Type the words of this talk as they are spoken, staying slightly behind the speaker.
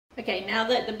Okay, now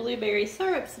that the blueberry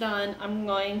syrup's done, I'm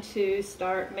going to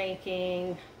start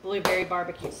making blueberry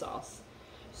barbecue sauce.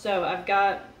 So I've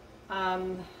got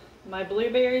my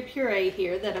blueberry puree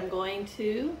here that I'm going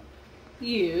to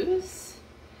use,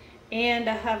 and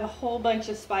I have a whole bunch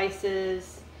of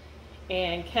spices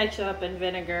and ketchup and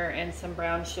vinegar and some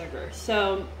brown sugar.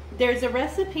 So there's a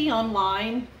recipe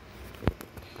online,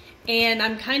 and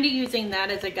I'm kind of using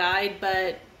that as a guide,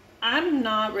 but I'm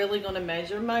not really going to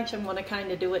measure much. I'm going to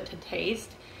kind of do it to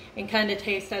taste and kind of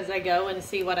taste as I go and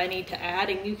see what I need to add,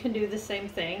 and you can do the same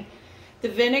thing. The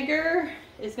vinegar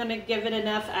is going to give it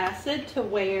enough acid to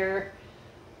where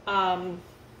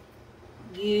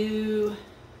you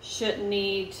shouldn't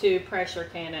need to pressure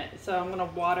can it. So I'm going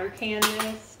to water can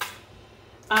this.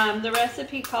 The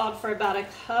recipe called for about a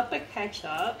cup of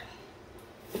ketchup.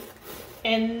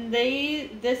 And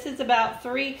this is about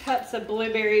 3 cups of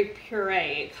blueberry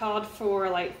puree. It called for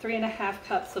like 3.5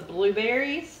 cups of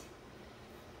blueberries,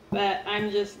 but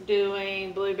I'm just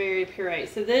doing blueberry puree.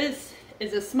 So this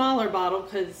is a smaller bottle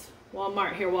because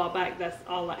Walmart here a while back, that's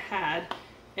all it had.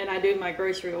 And I do my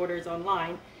grocery orders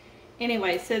online.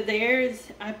 Anyway, so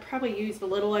I probably used a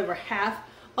little over half.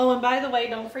 Oh, and by the way,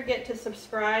 don't forget to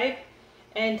subscribe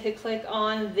and to click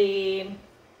on the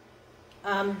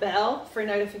bell for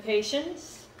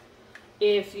notifications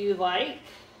if you like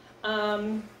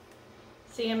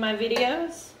seeing my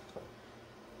videos.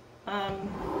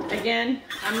 Again,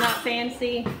 I'm not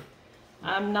fancy,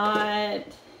 I'm not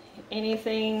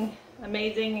anything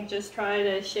amazing, just try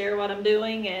to share what I'm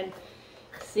doing and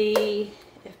see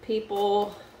if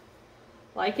people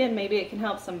like it. Maybe it can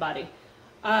help somebody.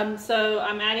 So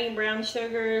I'm adding brown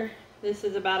sugar. This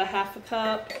is about a 1/2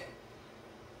 cup.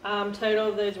 Total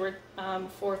of those were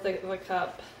 1/4 of a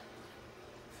cup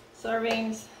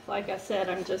servings. Like I said,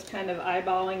 I'm just kind of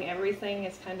eyeballing everything.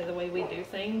 It's kind of the way we do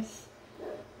things.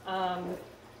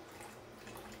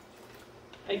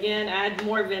 Again, add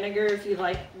more vinegar if you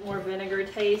like more vinegar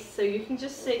taste. So you can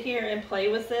just sit here and play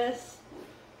with this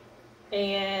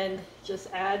and just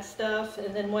add stuff.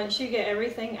 And then once you get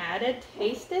everything added,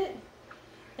 taste it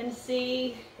and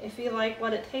see if you like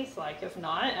what it tastes like. If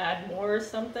not, add more or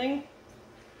something.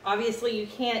 Obviously, you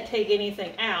can't take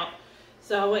anything out,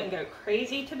 so I wouldn't go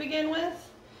crazy to begin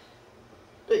with,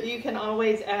 but you can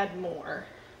always add more.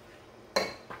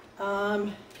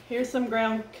 Here's some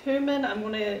ground cumin. I'm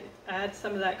going to add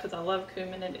some of that because I love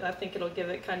cumin, and I think it'll give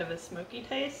it kind of a smoky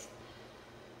taste.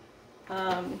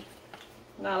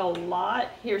 Not a lot.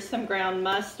 Here's some ground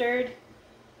mustard.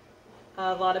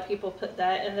 A lot of people put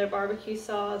that in their barbecue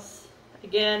sauce.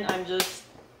 Again, I'm just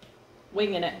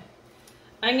winging it.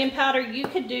 Onion powder, you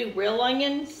could do real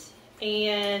onions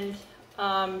and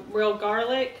real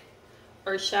garlic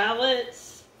or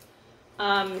shallots.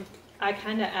 I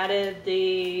kind of added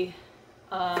the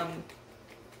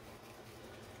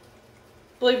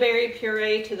blueberry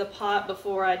puree to the pot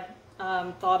before I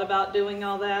thought about doing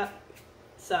all that.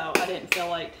 So I didn't feel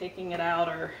like taking it out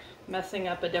or messing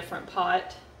up a different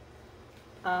pot.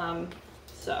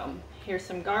 So here's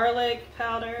some garlic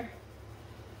powder.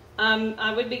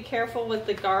 I would be careful with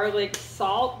the garlic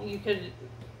salt. You could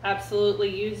absolutely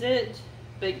use it,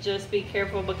 but just be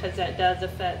careful because that does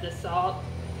affect the salt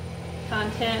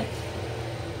content.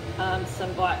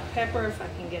 Some black pepper if I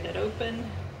can get it open.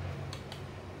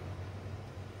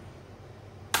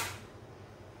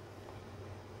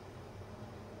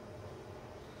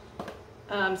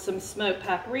 Some smoked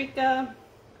paprika.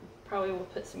 Probably will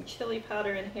put some chili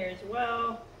powder in here as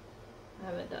well. I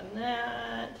haven't done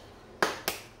that.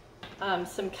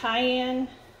 Some cayenne,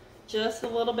 just a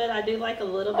little bit. I do like a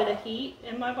little bit of heat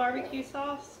in my barbecue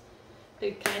sauce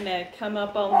to kind of come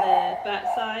up on the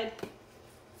fat side.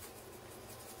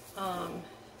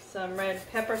 Some red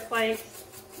pepper flakes.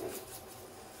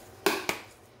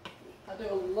 I'll do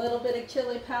a little bit of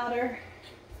chili powder.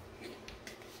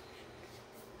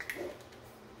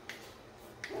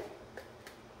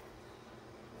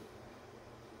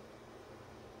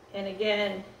 And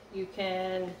again, you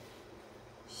can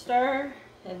stir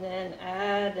and then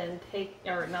add and take,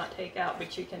 or not take out,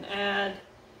 but you can add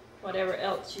whatever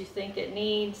else you think it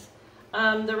needs.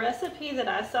 The recipe that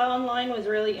I saw online was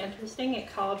really interesting. It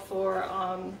called for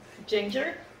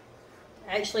ginger.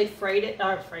 Actually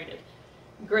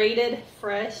grated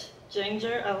fresh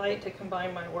ginger. I like to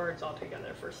combine my words all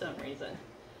together for some reason.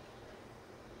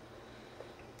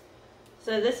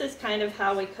 So this is kind of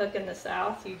how we cook in the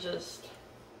South. You just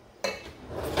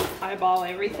eyeball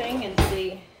everything and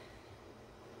see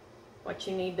what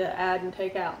you need to add and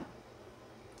take out.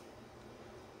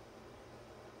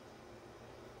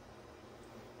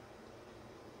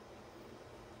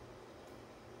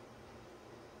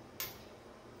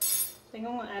 I think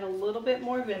I'm going to add a little bit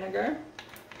more vinegar.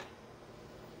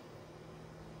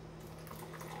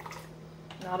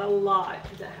 Not a lot,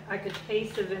 because I could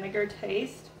taste the vinegar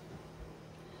taste.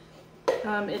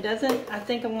 It doesn't, I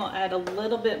think I'm going to add a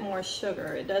little bit more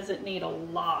sugar. It doesn't need a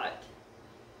lot.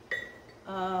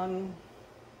 We'll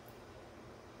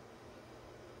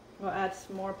add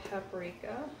some more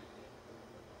paprika.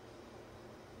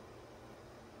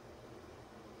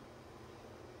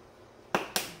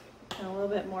 And a little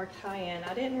bit more cayenne.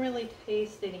 I didn't really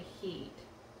taste any heat.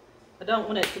 I don't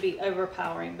want it to be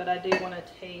overpowering, but I do want to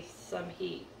taste some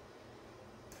heat.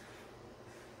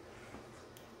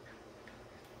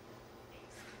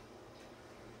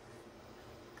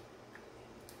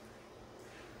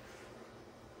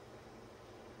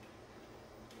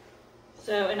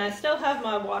 So, and I still have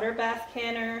my water bath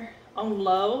canner on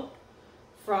low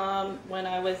from when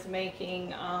I was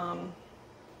making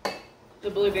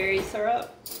the blueberry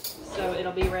syrup. So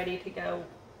it'll be ready to go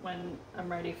when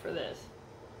I'm ready for this.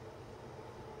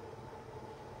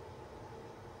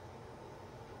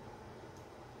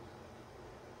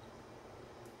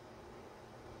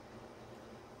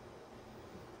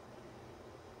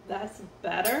 That's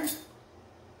better.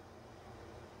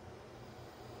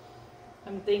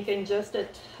 I'm thinking just a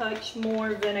touch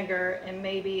more vinegar and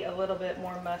maybe a little bit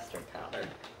more mustard powder.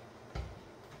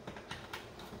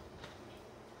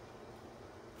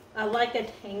 I like a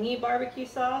tangy barbecue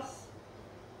sauce.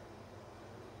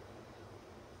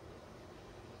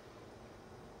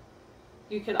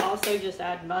 You could also just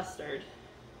add mustard.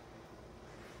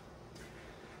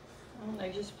 I don't know,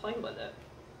 just play with it.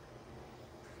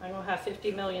 I'm gonna have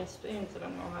 50 million spoons that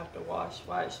I'm gonna have to wash.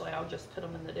 Well, actually, I'll just put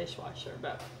them in the dishwasher,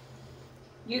 but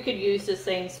you could use the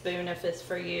same spoon if it's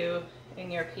for you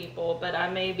and your people, but I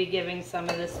may be giving some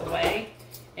of this away,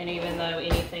 and even though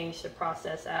anything should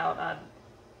process out,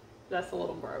 that's a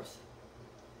little gross.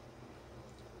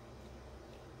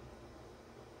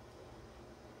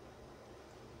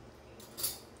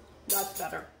 That's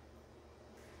better.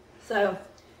 So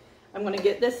I'm going to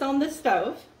get this on the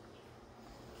stove,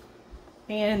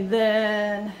 and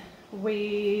then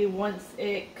once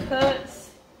it cooks,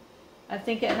 I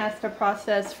think it has to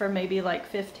process for maybe like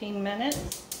 15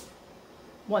 minutes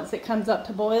once it comes up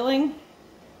to boiling,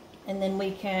 and then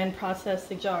we can process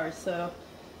the jars. So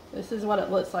this is what it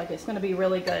looks like. It's going to be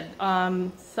really good.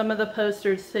 Some of the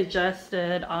posters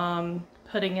suggested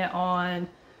putting it on,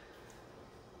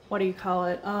 what do you call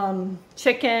it?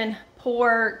 Chicken,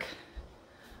 pork,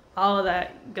 all of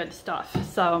that good stuff.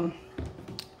 So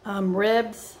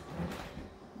ribs,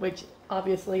 which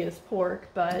obviously is pork,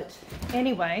 but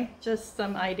anyway, just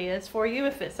some ideas for you.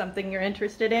 If it's something you're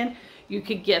interested in, you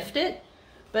could gift it.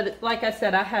 But like I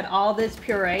said, I had all this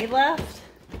puree left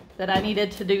that I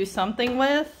needed to do something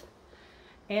with.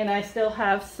 And I still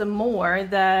have some more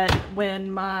that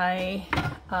when my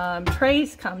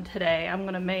trays come today, I'm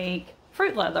gonna make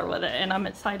fruit leather with it. And I'm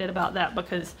excited about that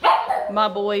because my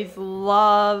boys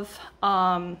love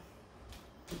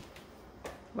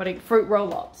fruit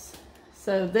roll-ups.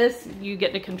 So this, you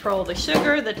get to control the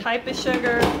sugar, the type of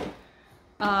sugar,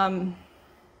 and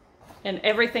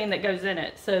everything that goes in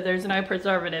it. So there's no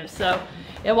preservatives. So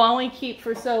it will only keep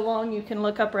for so long. You can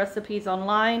look up recipes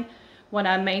online. When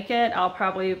I make it, I'll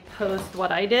probably post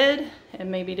what I did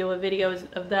and maybe do a video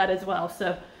of that as well.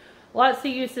 So lots of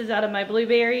uses out of my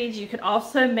blueberries. You could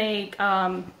also make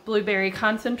blueberry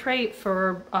concentrate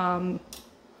for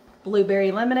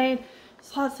blueberry lemonade.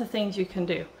 There's lots of things you can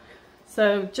do.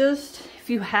 So just, if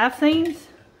you have things,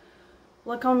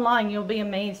 look online. You'll be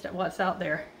amazed at what's out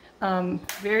there.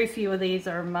 Very few of these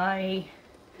are my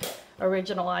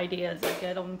original ideas. I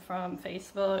get them from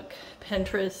Facebook,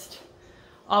 Pinterest,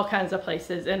 all kinds of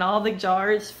places. And all the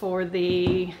jars for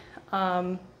the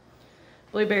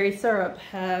blueberry syrup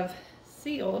have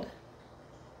sealed,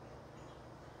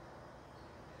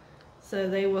 so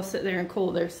they will sit there and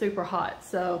cool. They're super hot.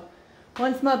 So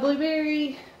once my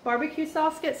blueberry barbecue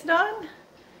sauce gets done,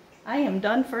 I am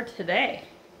done for today.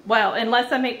 Well,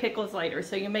 unless I make pickles later,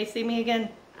 so you may see me again.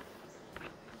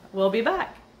 We'll be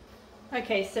back.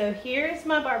 Okay, so here's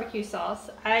my barbecue sauce.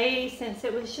 Since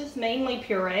it was just mainly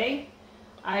puree,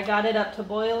 I got it up to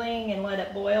boiling and let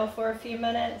it boil for a few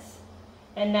minutes.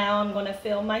 And now I'm going to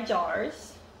fill my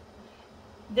jars.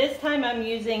 This time I'm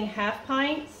using half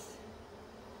pints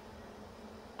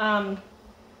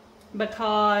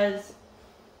because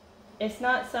it's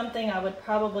not something I would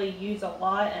probably use a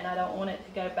lot, and I don't want it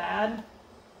to go bad.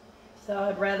 So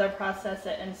I'd rather process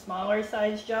it in smaller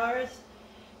size jars.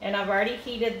 And I've already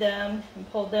heated them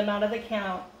and pulled them out of the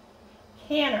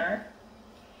canner.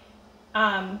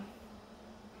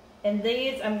 And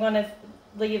these I'm going to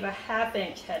leave a 1/2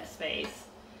 inch headspace.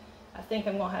 I think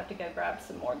I'm gonna have to go grab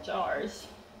some more jars.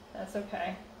 That's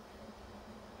okay.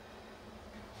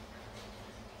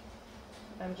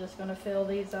 I'm just gonna fill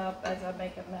these up as I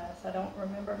make a mess. I don't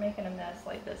remember making a mess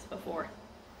like this before.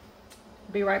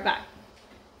 Be right back.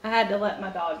 I had to let my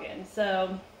dog in,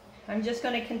 so I'm just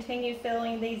gonna continue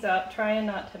filling these up, trying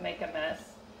not to make a mess.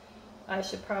 I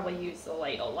should probably use the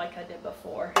ladle like I did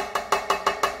before.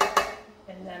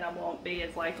 And then I won't be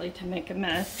as likely to make a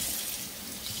mess.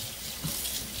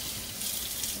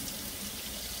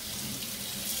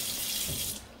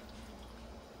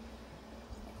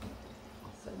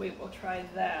 So we will try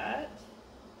that.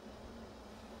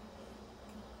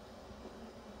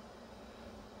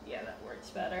 Yeah, that works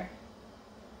better.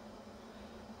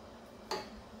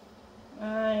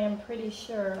 I am pretty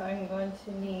sure I'm going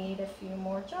to need a few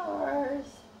more jars.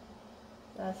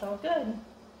 That's all good.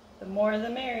 The more the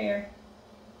merrier.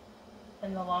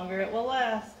 And the longer it will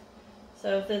last.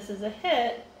 So if this is a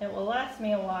hit, it will last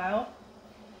me a while.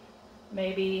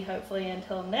 Maybe, hopefully,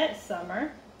 until next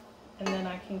summer. And then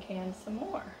I can can some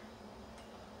more.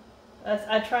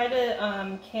 I try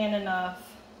to can enough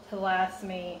to last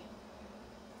me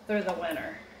through the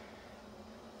winter.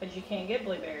 Because you can't get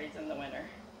blueberries in the winter.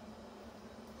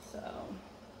 So,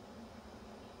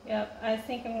 yep, I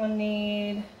think I'm going to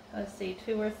need, let's see,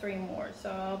 2 or 3 more.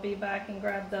 So I'll be back and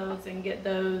grab those and get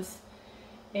those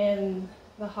in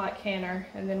the hot canner,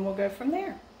 and then we'll go from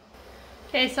there.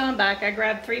 Okay, so I'm back. I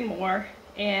grabbed 3 more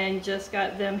and just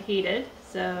got them heated.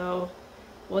 So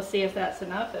we'll see if that's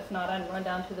enough. If not, I can run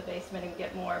down to the basement and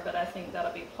get more, but I think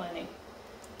that'll be plenty.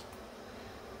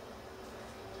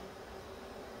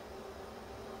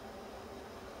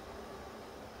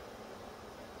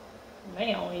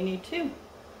 May only need 2.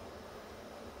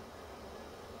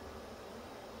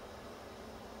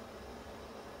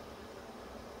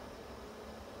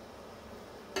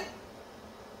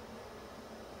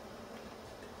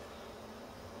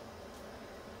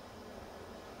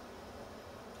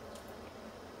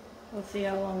 We'll see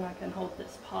how long I can hold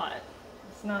this pot.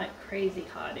 It's not crazy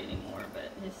hot anymore,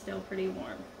 but it's still pretty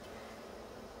warm.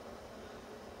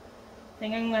 I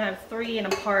think I'm going to have 3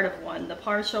 and a part of 1. The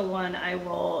partial one I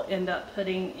will end up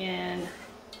putting in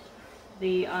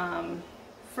the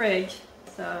fridge,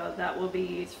 so that will be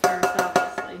used first,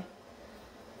 obviously.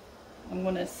 I'm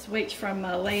going to switch from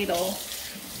my ladle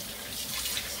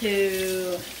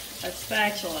to a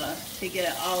spatula to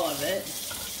get all of it.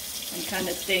 I'm kind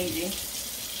of stingy.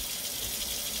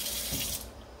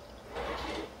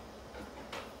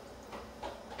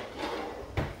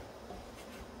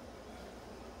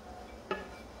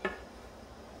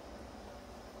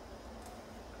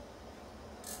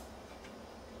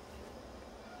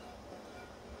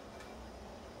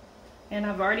 And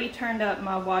I've already turned up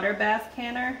my water bath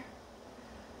canner,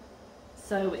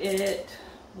 so it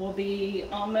will be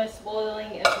almost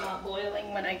boiling, if not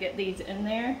boiling, when I get these in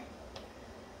there.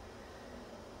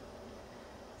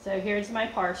 So here's my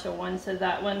partial one, so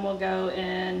that one will go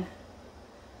in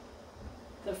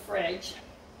the fridge.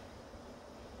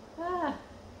 I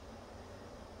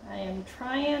am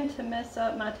trying to mess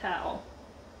up my towel,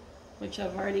 which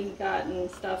I've already gotten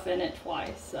stuff in it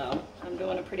twice, so I'm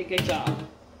doing a pretty good job.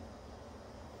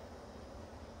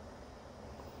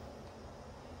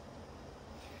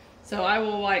 So I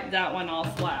will wipe that one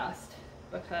off last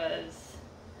because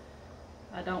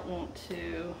I don't want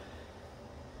to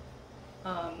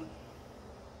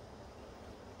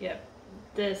get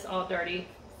this all dirty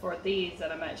for these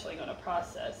that I'm actually going to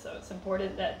process. So it's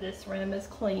important that this rim is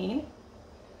clean.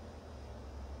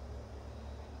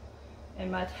 And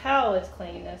my towel is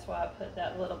clean, that's why I put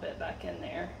that little bit back in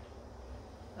there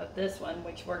of this one,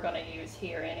 which we're going to use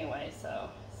here anyway, so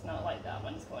it's not like that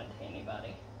one's going to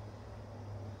anybody.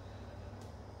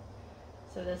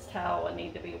 So this towel will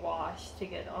need to be washed to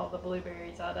get all the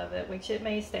blueberries out of it, which it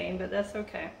may stain, but that's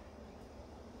okay.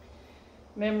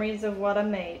 Memories of what I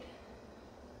made.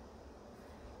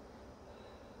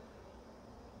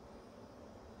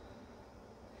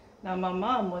 Now my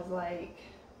mom was like,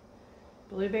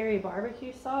 blueberry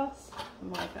barbecue sauce?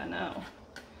 I'm like, I know.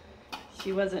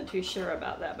 She wasn't too sure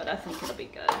about that, but I think it'll be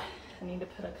good. I need to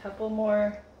put a couple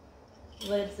more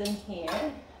lids in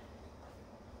here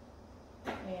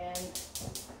and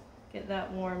get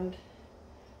that warmed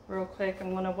real quick.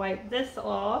 I'm going to wipe this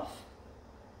off.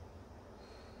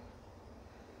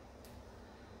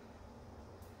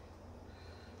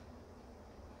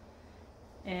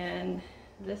 And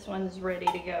this one's ready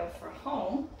to go for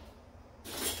home.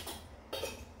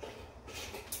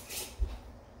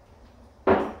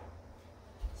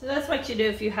 So that's what you do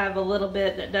if you have a little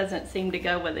bit that doesn't seem to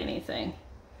go with anything.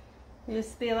 You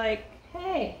just be like,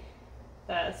 hey,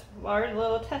 that's our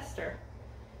little tester.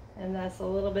 And that's a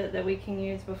little bit that we can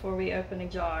use before we open a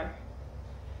jar.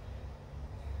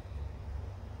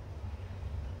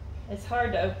 It's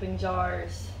hard to open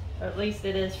jars, or at least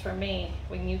it is for me,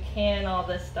 when you can all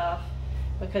this stuff,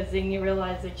 because then you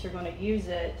realize that you're going to use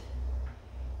it,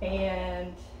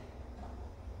 and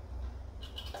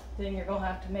then you're going to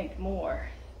have to make more.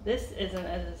 This isn't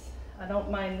as, I don't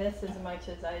mind this as much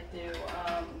as I do,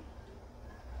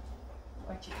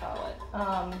 what you call it,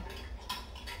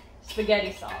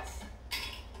 spaghetti sauce.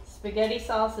 Spaghetti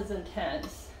sauce is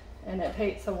intense, and it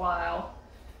takes a while.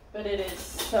 But it is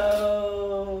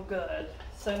so good.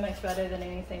 So much better than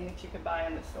anything that you could buy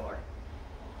in the store.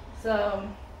 So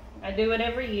I do it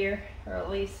every year, or at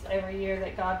least every year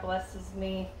that God blesses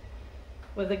me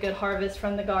with a good harvest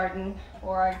from the garden,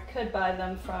 or I could buy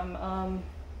them from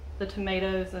the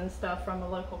tomatoes and stuff from a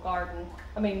local garden.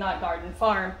 I mean, not garden,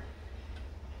 farm.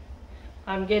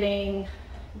 I'm getting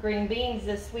green beans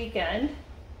this weekend.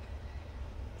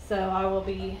 So I will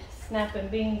be snapping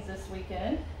beans this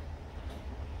weekend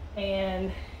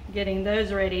and getting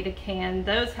those ready to can.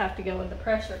 Those have to go in the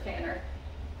pressure canner,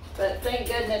 but thank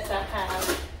goodness I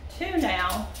have two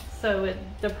now, so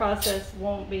the process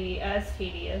won't be as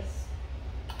tedious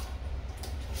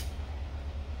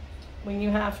when you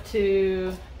have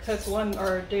to cook one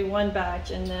or do one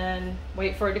batch and then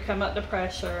wait for it to come up to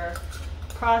pressure,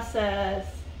 process,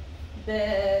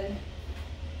 then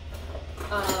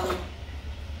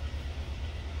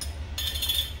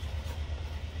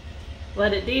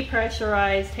let it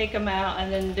depressurize, take them out,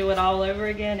 and then do it all over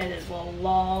again. It is a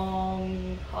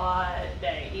long, hot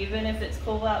day. Even if it's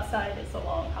cool outside, it's a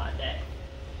long, hot day.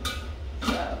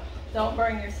 So don't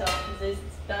burn yourself, because this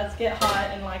does get hot.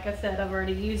 And like I said, I've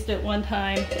already used it one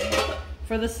time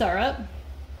for the syrup.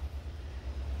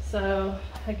 So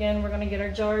again, we're going to get our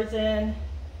jars in.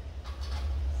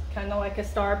 It's kind of like a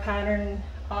star pattern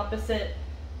opposite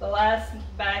the last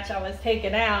batch I was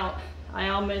taking out. I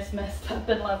almost messed up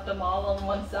and left them all on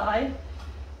one side.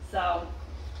 So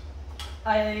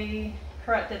I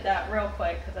corrected that real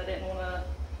quick because I didn't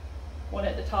want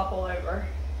it to topple over.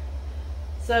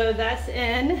 So that's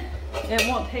in. It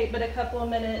won't take but a couple of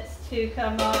minutes to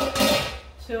come up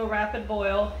to a rapid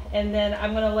boil. And then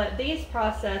I'm going to let these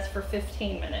process for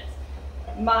 15 minutes.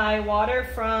 My water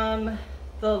from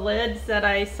the lids that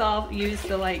I used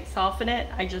to like soften it,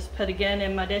 I just put again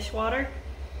in my dishwater.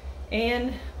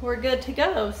 And we're good to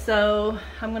go. So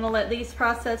I'm gonna let these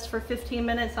process for 15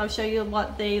 minutes. I'll show you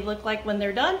what they look like when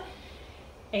they're done.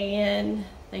 And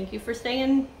thank you for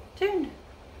staying tuned.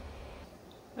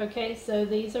 Okay, so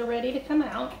these are ready to come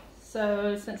out.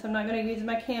 So since I'm not gonna use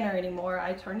my canner anymore,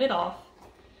 I turned it off.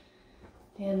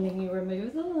 And then you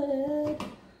remove the lid.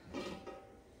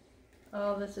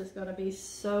 Oh, this is gonna be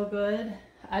so good.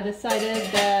 I decided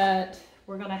that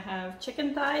we're gonna have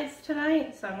chicken thighs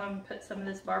tonight, so I'm gonna put some of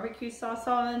this barbecue sauce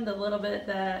on, the little bit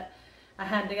that I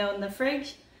had to go in the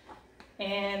fridge,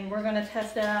 and we're gonna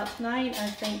test it out tonight. I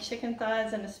think chicken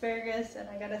thighs and asparagus, and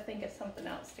I gotta think of something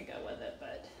else to go with it,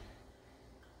 but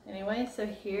anyway, so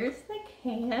here's the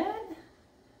can,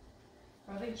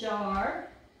 or the jar,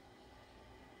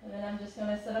 and then I'm just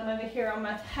gonna set them over here on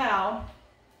my towel.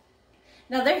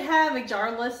 Now they have a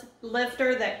jar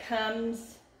lifter that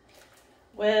comes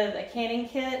with a canning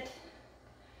kit,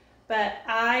 but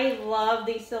I love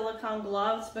these silicone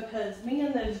gloves because me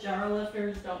and those jar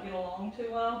lifters don't get along too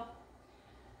well.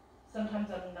 Sometimes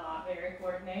I'm not very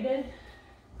coordinated.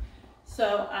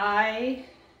 So I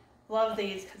love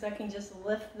these because I can just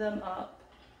lift them up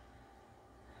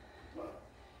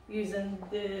using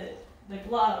the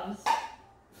gloves,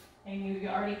 and you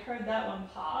already heard that one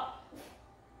pop.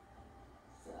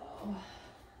 So,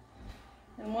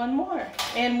 and one more.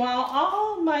 And while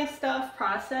all my stuff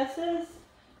processes,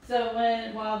 so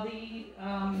while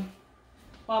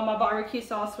my barbecue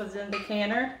sauce was in the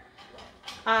canner,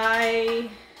 I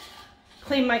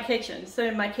cleaned my kitchen. So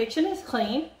my kitchen is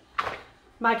clean.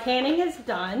 My canning is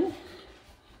done.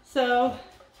 So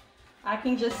I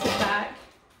can just sit back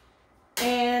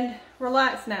and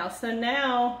relax now. So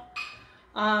now,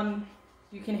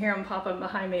 you can hear them popping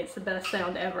behind me. It's the best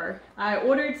sound ever. I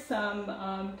ordered some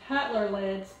Tatler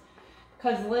lids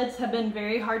because lids have been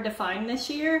very hard to find this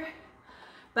year.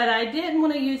 But I didn't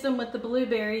want to use them with the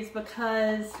blueberries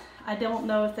because I don't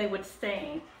know if they would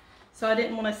stain. So I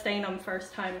didn't want to stain them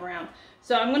first time around.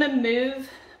 So I'm going to move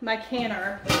my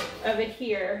canner over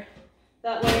here.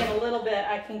 That way in a little bit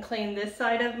I can clean this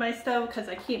side of my stove because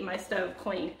I keep my stove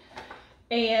clean.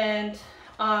 And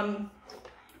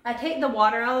I take the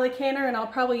water out of the canner, and I'll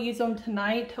probably use them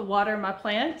tonight to water my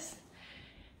plants.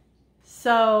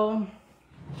 So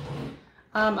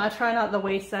I try not to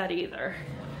waste that either.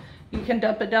 You can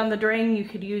dump it down the drain. You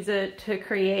could use it to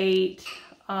create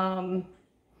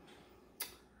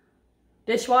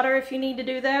dishwater if you need to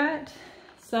do that.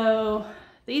 So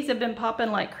these have been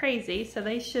popping like crazy, so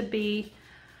they should be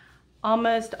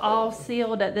almost all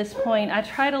sealed at this point. I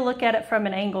try to look at it from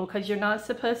an angle because you're not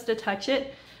supposed to touch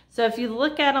it. So if you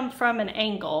look at them from an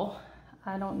angle,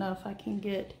 I don't know if I can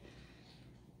get,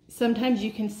 sometimes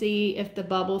you can see if the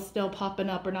bubble's still popping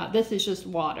up or not. This is just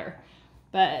water,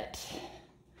 but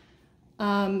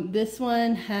this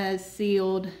one has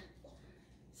sealed,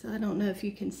 so I don't know if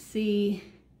you can see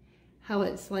how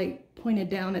it's like pointed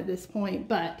down at this point,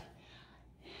 but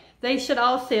they should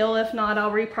all seal. If not,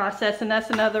 I'll reprocess, and that's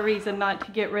another reason not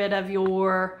to get rid of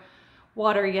your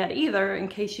water yet either, in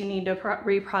case you need to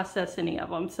reprocess any of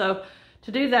them. So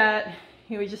to do that,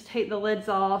 you would just take the lids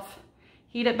off,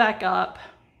 heat it back up,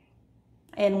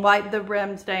 and wipe the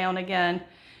rims down again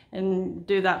and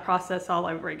do that process all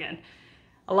over again.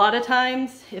 A lot of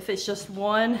times, if it's just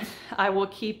one, I will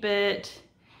keep it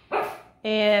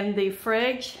in the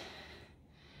fridge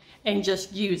and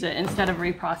just use it instead of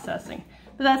reprocessing.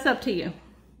 But that's up to you.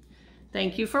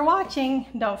 Thank you for watching.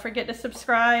 Don't forget to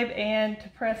subscribe and to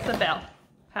press the bell.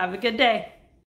 Have a good day.